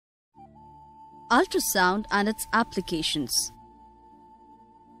Ultrasound and its applications.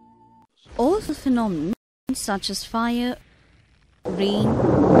 All the phenomena such as fire, rain,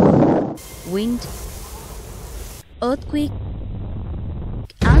 wind, earthquake,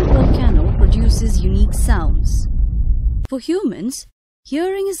 and volcano produces unique sounds. For humans,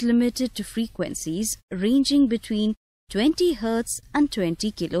 hearing is limited to frequencies ranging between 20 Hz and 20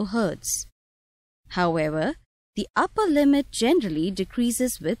 kHz. However, the upper limit generally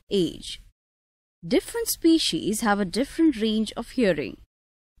decreases with age. Different species have a different range of hearing.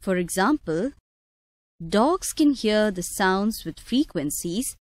 For example, dogs can hear the sounds with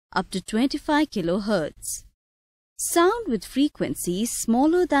frequencies up to 25 kHz. Sound with frequencies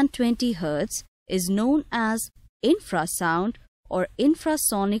smaller than 20 Hz is known as infrasound or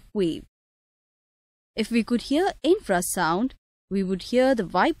infrasonic wave. If we could hear infrasound, we would hear the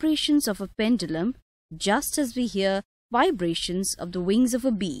vibrations of a pendulum just as we hear vibrations of the wings of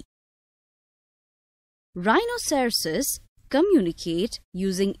a bee. Rhinoceroses communicate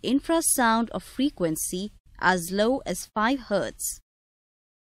using infrasound of frequency as low as 5 Hz.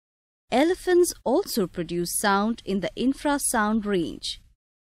 Elephants also produce sound in the infrasound range.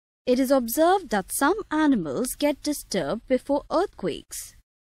 It is observed that some animals get disturbed before earthquakes.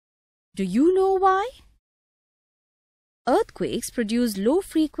 Do you know why? Earthquakes produce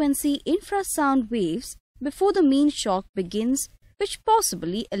low-frequency infrasound waves before the main shock begins, which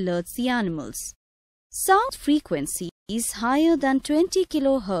possibly alerts the animals. Sound frequencies higher than 20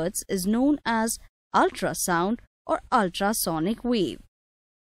 kHz is known as ultrasound or ultrasonic wave.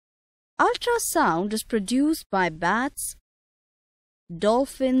 Ultrasound is produced by bats,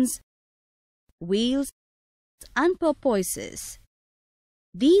 dolphins, whales, and porpoises.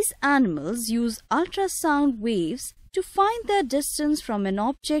 These animals use ultrasound waves to find their distance from an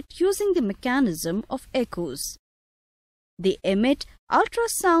object using the mechanism of echoes. They emit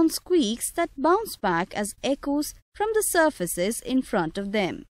ultrasound squeaks that bounce back as echoes from the surfaces in front of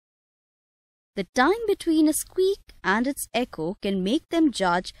them. The time between a squeak and its echo can make them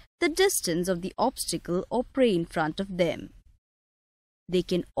judge the distance of the obstacle or prey in front of them. They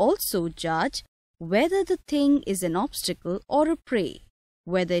can also judge whether the thing is an obstacle or a prey,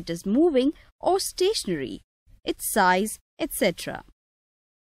 whether it is moving or stationary, its size, etc.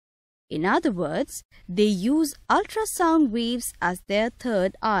 In other words, they use ultrasound waves as their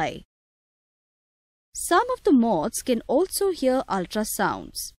third eye. Some of the moths can also hear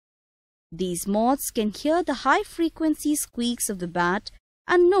ultrasounds. These moths can hear the high-frequency squeaks of the bat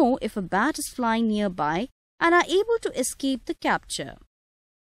and know if a bat is flying nearby and are able to escape the capture.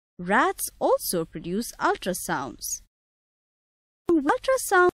 Rats also produce ultrasounds.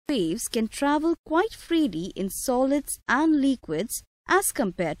 Ultrasound waves can travel quite freely in solids and liquids as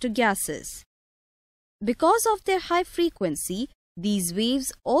compared to gases. Because of their high frequency, these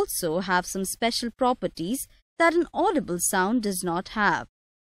waves also have some special properties that an audible sound does not have.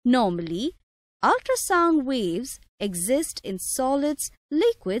 Normally, ultrasound waves exist in solids,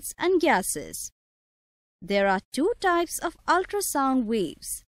 liquids, and gases. There are two types of ultrasound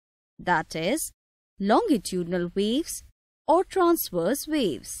waves, that is, longitudinal waves or transverse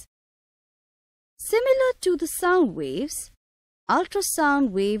waves. Similar to the sound waves, ultrasound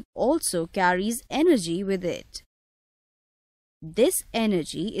wave also carries energy with it. This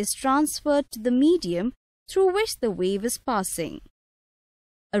energy is transferred to the medium through which the wave is passing.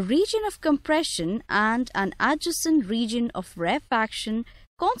 A region of compression and an adjacent region of rarefaction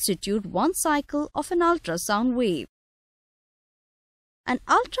constitute one cycle of an ultrasound wave. An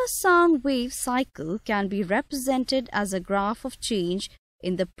ultrasound wave cycle can be represented as a graph of change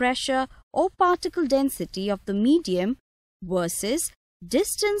in the pressure or particle density of the medium versus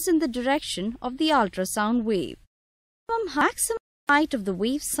distance in the direction of the ultrasound wave. The maximum height of the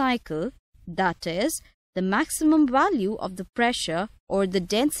wave cycle, that is, the maximum value of the pressure or the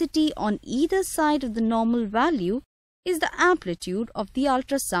density on either side of the normal value, is the amplitude of the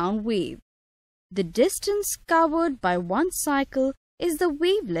ultrasound wave. The distance covered by one cycle is the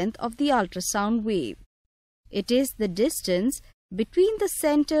wavelength of the ultrasound wave. It is the distance between the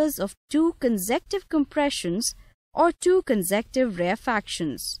centers of two consecutive compressions or two consecutive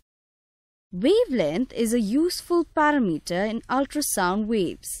rarefactions. Wavelength is a useful parameter in ultrasound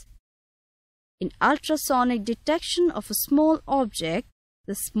waves. In ultrasonic detection of a small object,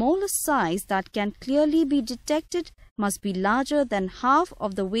 the smallest size that can clearly be detected must be larger than half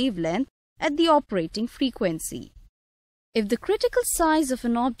of the wavelength at the operating frequency. If the critical size of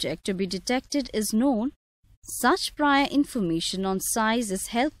an object to be detected is known, such prior information on size is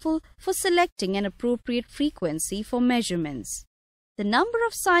helpful for selecting an appropriate frequency for measurements. The number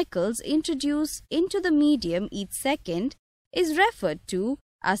of cycles introduced into the medium each second is referred to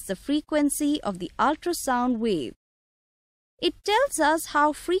as the frequency of the ultrasound wave. It tells us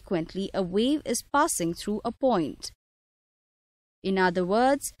how frequently a wave is passing through a point. In other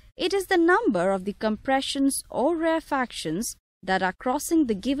words, it is the number of the compressions or rarefactions that are crossing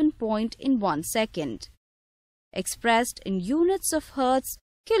the given point in 1 second, expressed in units of hertz,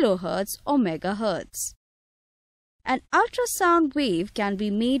 kilohertz or megahertz. An ultrasound wave can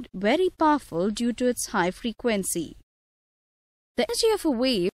be made very powerful due to its high frequency. The energy of a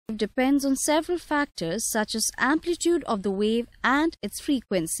wave depends on several factors such as amplitude of the wave and its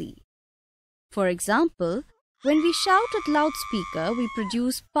frequency. For example, when we shout at loudspeaker, we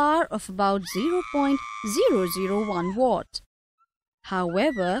produce power of about 0.001 watt.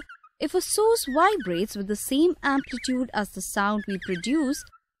 However, if a source vibrates with the same amplitude as the sound we produce,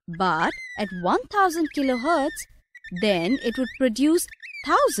 but at 1000 kHz, then it would produce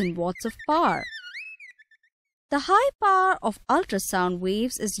 1000 watts of power. The high power of ultrasound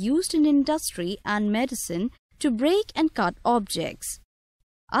waves is used in industry and medicine to break and cut objects.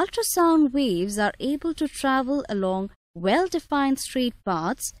 Ultrasound waves are able to travel along well-defined straight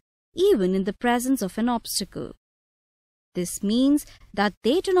paths even in the presence of an obstacle. This means that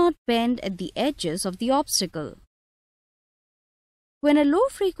they do not bend at the edges of the obstacle. When a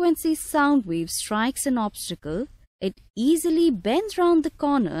low-frequency sound wave strikes an obstacle, it easily bends round the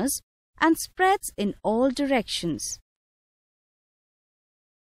corners and spreads in all directions.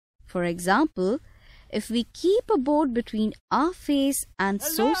 For example, if we keep a board between our face and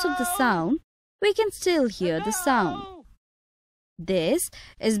source of the sound, we can still hear the sound. This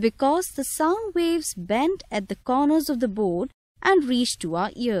is because the sound waves bend at the corners of the board and reach to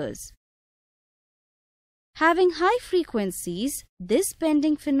our ears. Having high frequencies, this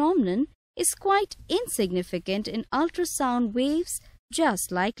bending phenomenon is quite insignificant in ultrasound waves,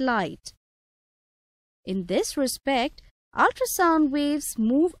 just like light. In this respect, ultrasound waves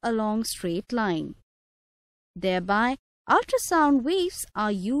move along straight line. Thereby, ultrasound waves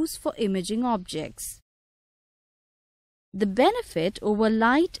are used for imaging objects. The benefit over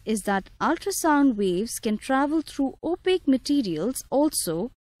light is that ultrasound waves can travel through opaque materials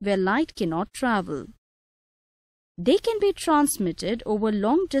also where light cannot travel. They can be transmitted over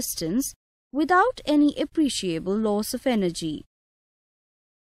long distance without any appreciable loss of energy.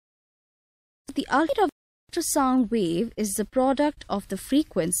 The ultimate of ultrasound wave is the product of the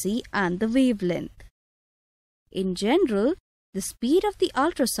frequency and the wavelength. In general, the speed of the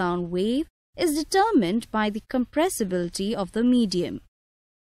ultrasound wave is determined by the compressibility of the medium.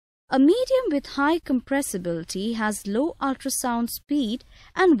 A medium with high compressibility has low ultrasound speed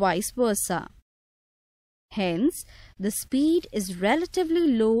and vice versa. Hence, the speed is relatively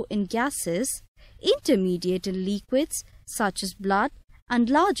low in gases, intermediate in liquids such as blood, and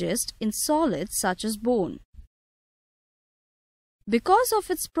largest in solids such as bone. Because of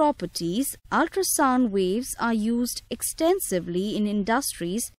its properties, ultrasound waves are used extensively in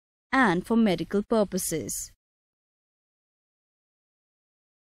industries and for medical purposes.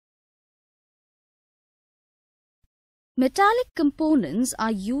 Metallic components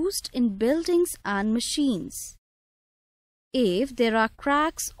are used in buildings and machines. If there are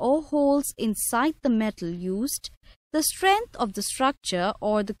cracks or holes inside the metal used, the strength of the structure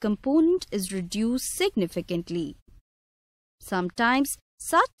or the component is reduced significantly. Sometimes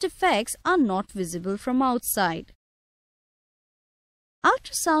such defects are not visible from outside.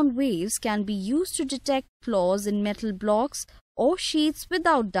 Ultrasound waves can be used to detect flaws in metal blocks or sheets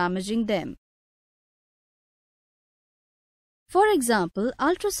without damaging them. For example,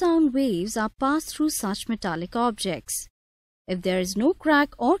 ultrasound waves are passed through such metallic objects. If there is no crack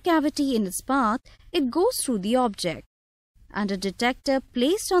or cavity in its path, it goes through the object, and a detector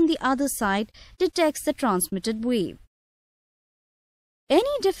placed on the other side detects the transmitted wave.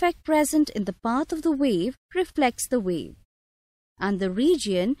 Any defect present in the path of the wave reflects the wave, and the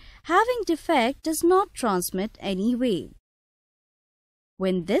region having defect does not transmit any wave.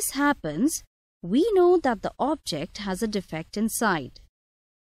 When this happens, we know that the object has a defect inside.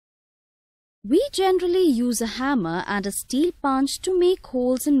 We generally use a hammer and a steel punch to make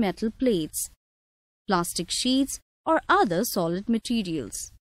holes in metal plates, plastic sheets, or other solid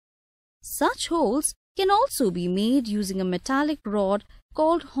materials. Such holes can also be made using a metallic rod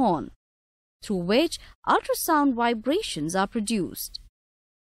called horn, through which ultrasound vibrations are produced.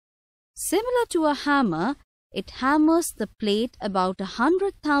 Similar to a hammer, it hammers the plate about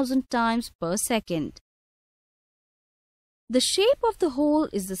 100,000 times per second. The shape of the hole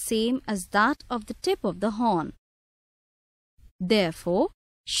is the same as that of the tip of the horn. Therefore,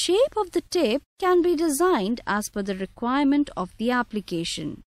 shape of the tip can be designed as per the requirement of the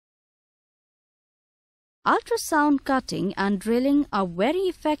application. Ultrasound cutting and drilling are very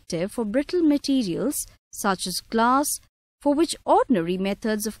effective for brittle materials such as glass, for which ordinary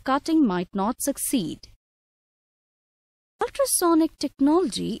methods of cutting might not succeed. Ultrasonic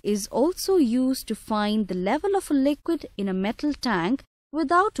technology is also used to find the level of a liquid in a metal tank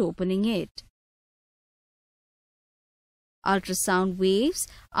without opening it. Ultrasound waves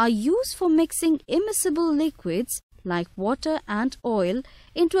are used for mixing immiscible liquids like water and oil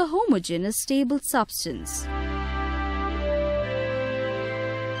into a homogeneous stable substance.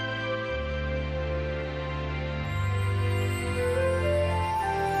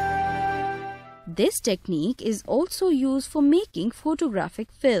 This technique is also used for making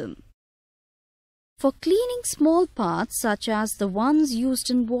photographic film. For cleaning small parts such as the ones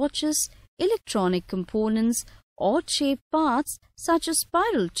used in watches, electronic components, odd-shaped parts such as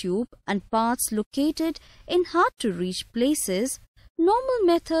spiral tube and parts located in hard-to-reach places, normal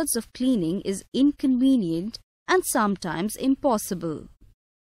methods of cleaning is inconvenient and sometimes impossible.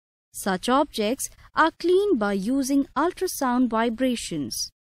 Such objects are cleaned by using ultrasound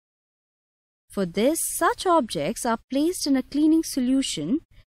vibrations. For this, such objects are placed in a cleaning solution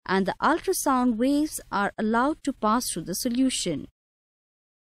and the ultrasound waves are allowed to pass through the solution.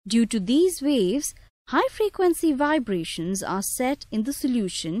 Due to these waves, high-frequency vibrations are set in the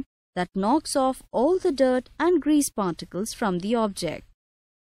solution that knocks off all the dirt and grease particles from the object.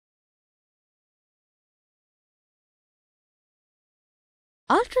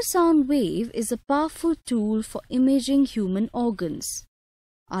 Ultrasound wave is a powerful tool for imaging human organs.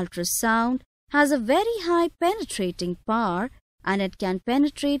 Ultrasound has a very high penetrating power and it can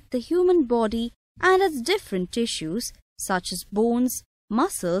penetrate the human body and its different tissues such as bones,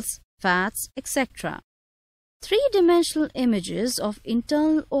 muscles, fats, etc. Three-dimensional images of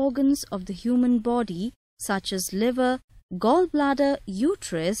internal organs of the human body such as liver, gallbladder,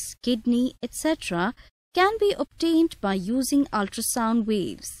 uterus, kidney, etc. can be obtained by using ultrasound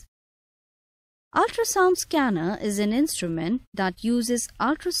waves. Ultrasound scanner is an instrument that uses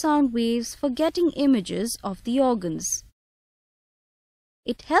ultrasound waves for getting images of the organs.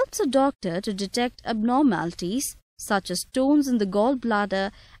 It helps a doctor to detect abnormalities such as stones in the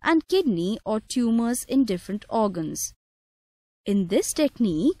gallbladder and kidney or tumors in different organs. In this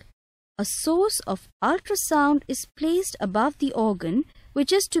technique, a source of ultrasound is placed above the organ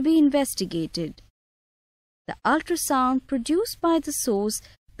which is to be investigated. The ultrasound produced by the source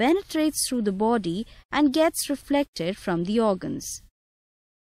penetrates through the body and gets reflected from the organs.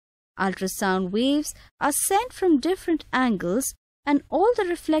 Ultrasound waves are sent from different angles and all the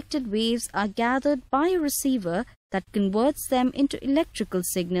reflected waves are gathered by a receiver that converts them into electrical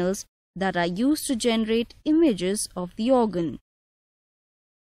signals that are used to generate images of the organ.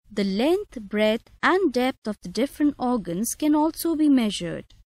 The length, breadth and depth of the different organs can also be measured.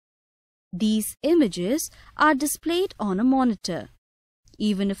 These images are displayed on a monitor.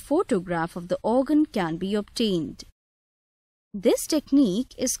 Even a photograph of the organ can be obtained. This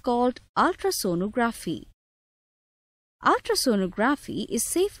technique is called ultrasonography. Ultrasonography is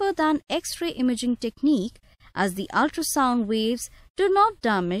safer than X-ray imaging technique as the ultrasound waves do not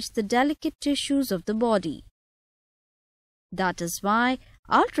damage the delicate tissues of the body. That is why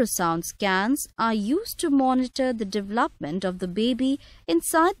ultrasound scans are used to monitor the development of the baby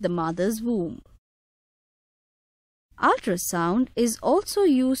inside the mother's womb. Ultrasound is also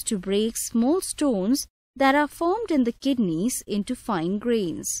used to break small stones that are formed in the kidneys into fine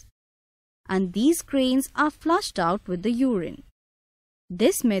grains, and these grains are flushed out with the urine.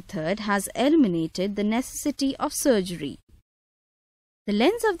 This method has eliminated the necessity of surgery. The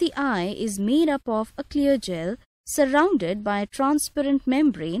lens of the eye is made up of a clear gel surrounded by a transparent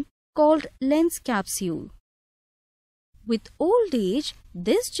membrane called lens capsule. With old age,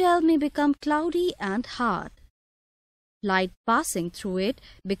 this gel may become cloudy and hard. Light passing through it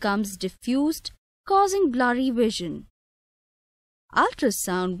becomes diffused, causing blurry vision.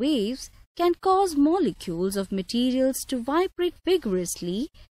 Ultrasound waves can cause molecules of materials to vibrate vigorously,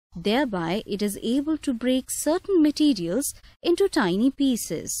 thereby it is able to break certain materials into tiny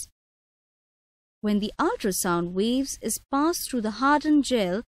pieces. When the ultrasound waves is passed through the hardened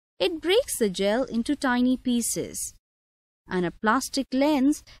gel, it breaks the gel into tiny pieces, and a plastic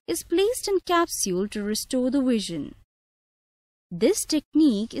lens is placed in capsule to restore the vision. This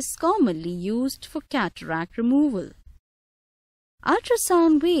technique is commonly used for cataract removal.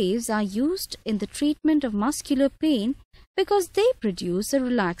 Ultrasound waves are used in the treatment of muscular pain because they produce a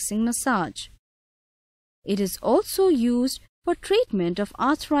relaxing massage. It is also used for treatment of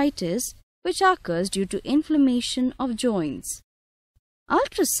arthritis, which occurs due to inflammation of joints.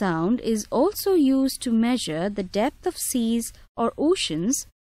 Ultrasound is also used to measure the depth of seas or oceans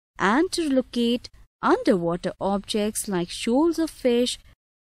and to locate underwater objects like shoals of fish,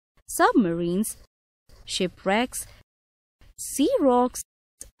 submarines, shipwrecks, sea rocks,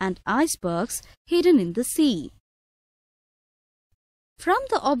 and icebergs hidden in the sea. From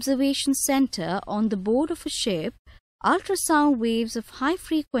the observation center on the board of a ship, ultrasound waves of high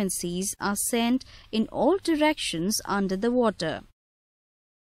frequencies are sent in all directions under the water.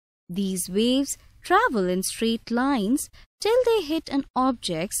 These waves travel in straight lines till they hit an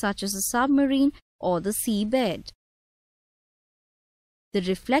object such as a submarine or the seabed. The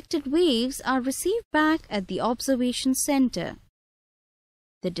reflected waves are received back at the observation center.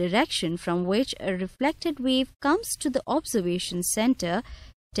 The direction from which a reflected wave comes to the observation center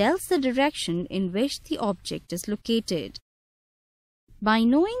tells the direction in which the object is located. By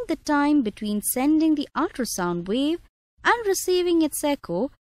knowing the time between sending the ultrasound wave and receiving its echo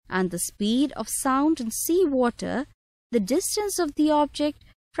and the speed of sound in sea water, the distance of the object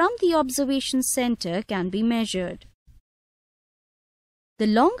from the observation center can be measured. The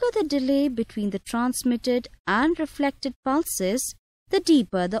longer the delay between the transmitted and reflected pulses, the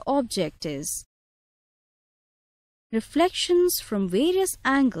deeper the object is. Reflections from various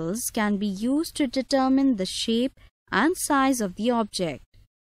angles can be used to determine the shape and size of the object.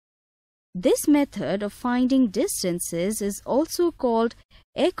 This method of finding distances is also called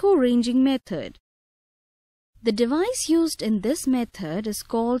echo ranging method. The device used in this method is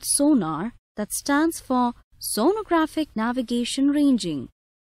called sonar, that stands for Sonographic Navigation Ranging.